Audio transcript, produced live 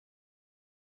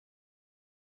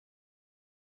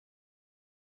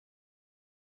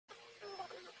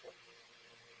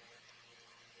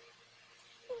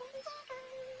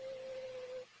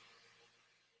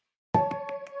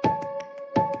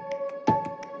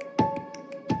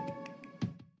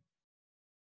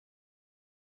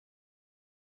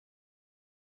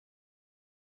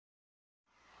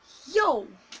Yo!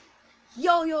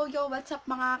 Yo! What's up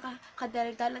mga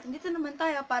kadaldal? At dito naman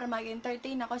tayo para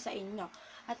mag-entertain ako sa inyo.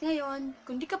 At ngayon,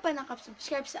 kung di ka pa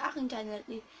nakasubscribe sa aking channel,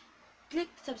 click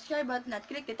the subscribe button at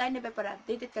click the tiny bell para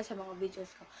updated ka sa mga videos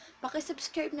ko.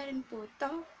 Pakisubscribe na rin po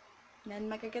ito. Nan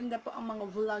magaganda po ang mga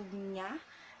vlog niya.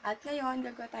 At ngayon,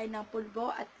 gagawa tayo ng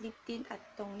pulbo at liptint at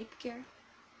tong lipcare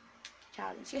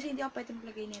challenge. Kasi hindi ako pwedeng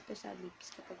maglagay nito sa lips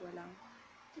kapag walang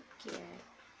lipcare.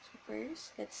 So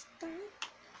first, let's start.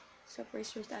 So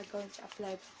first, I'm going to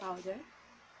apply powder.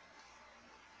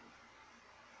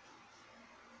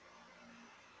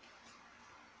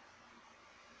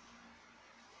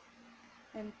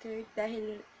 And third,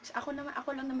 dahil ako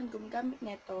lang naman gumagamit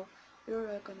nito,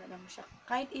 i-roll ko na lang siya.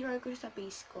 Kahit i-roll ko sa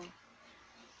face ko,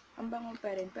 ang bango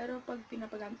pa rin. Pero pag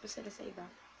pinapagamit ko sila sa iba,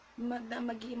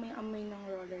 mag-iima yung amoy ng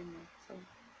roller niya. So,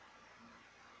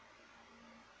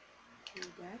 do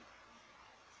that.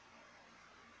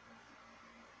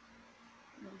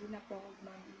 Hindi na po ako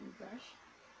gumamit ng brush.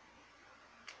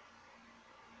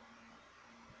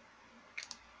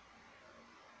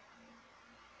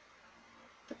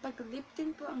 Kapag lip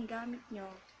tint po ang gamit nyo,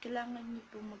 kailangan nyo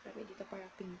po maglagay dito para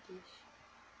pinkish.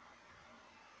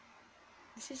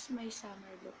 This is my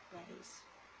summer look, guys.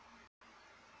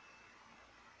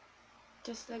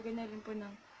 Just lagyan na rin po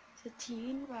ng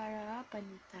satin para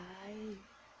pantay.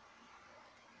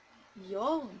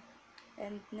 Yun!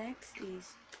 And next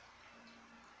is,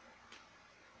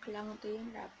 kailangan ito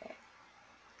yung rubber.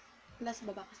 Plus,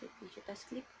 baba kasi tissue. Tapos,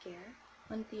 clip care.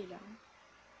 Konti lang.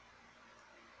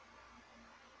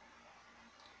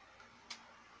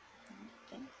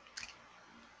 Okay.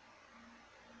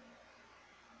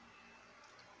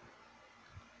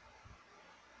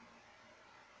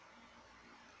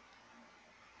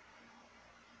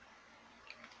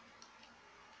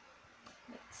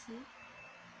 Let's see.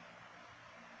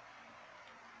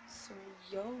 So,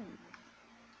 yun.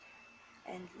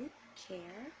 And lip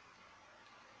care.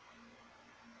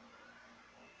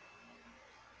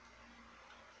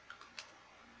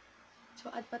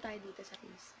 So, add pa tayo dito sa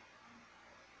face.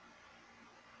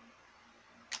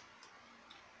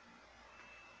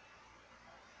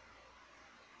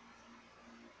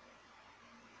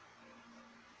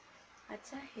 At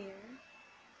sa hair,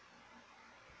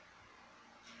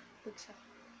 bugsak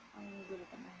ang gulo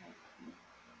pa na hair.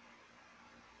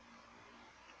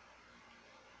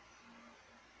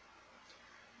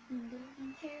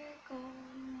 Ang hair ko.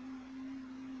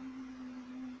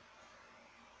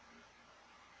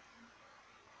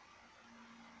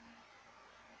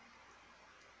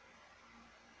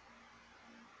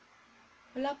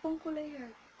 Wala pong kulay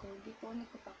hair ko. Di po ako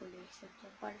nagpapakulay. So,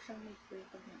 para siyang may kulay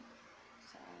pag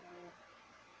sa araw.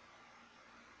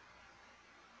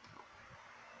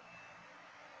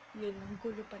 Yun, ang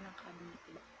gulo pa ng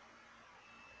cabinet.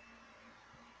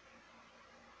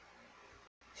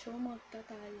 So,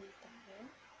 magtatali tayo.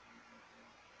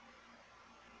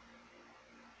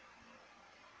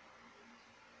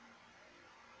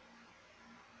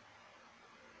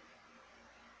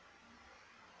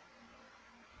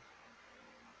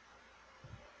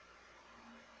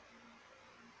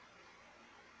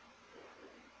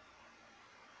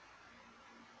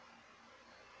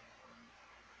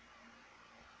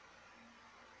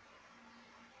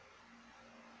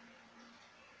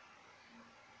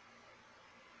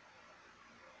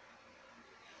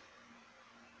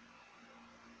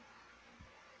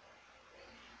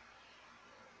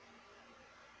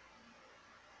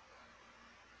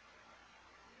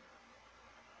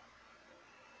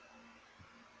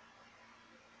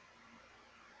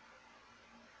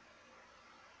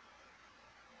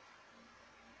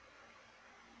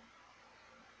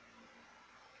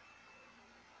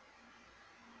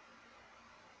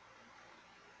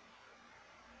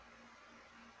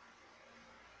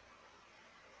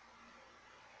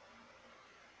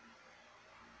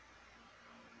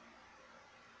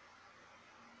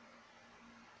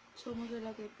 So,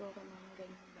 maglalagay po ako ng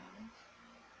ganyan lang.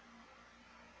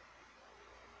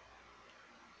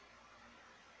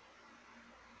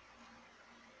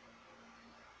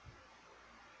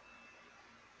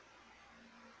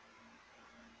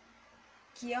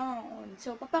 Yun.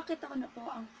 So, papakita ko na po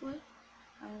ang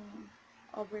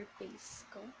over face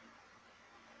ko.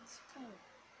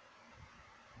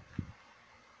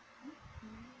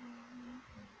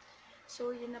 So,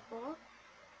 yun na po.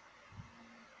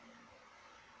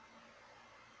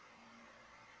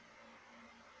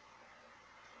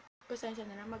 Pasensya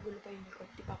na lang, magulo pa yung likod.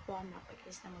 Di pa po ako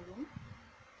napag-is na mag-room.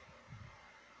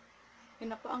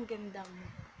 Yun na po ang gandang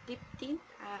lip tint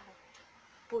at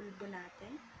pulbo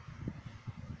natin.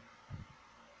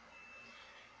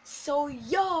 So,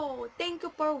 yo! Thank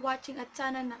you for watching at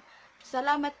sana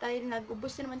salamat dahil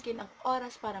nag-ubos na naman kayo ng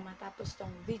oras para matapos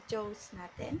tong videos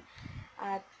natin.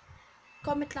 At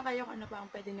comment lang kayo kung ano pa ang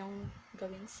pwede nyong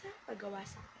gawin sa paggawa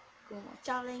sa akin. Kung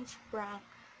challenge, prank.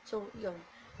 So, yun.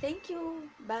 Thank you.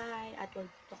 Bye. At huwag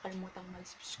kalimutang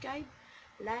mag-subscribe,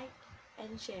 like,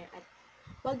 and share. At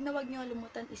wag na wag nyo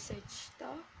kalimutan i-search to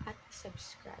at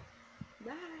subscribe.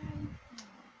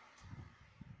 Bye.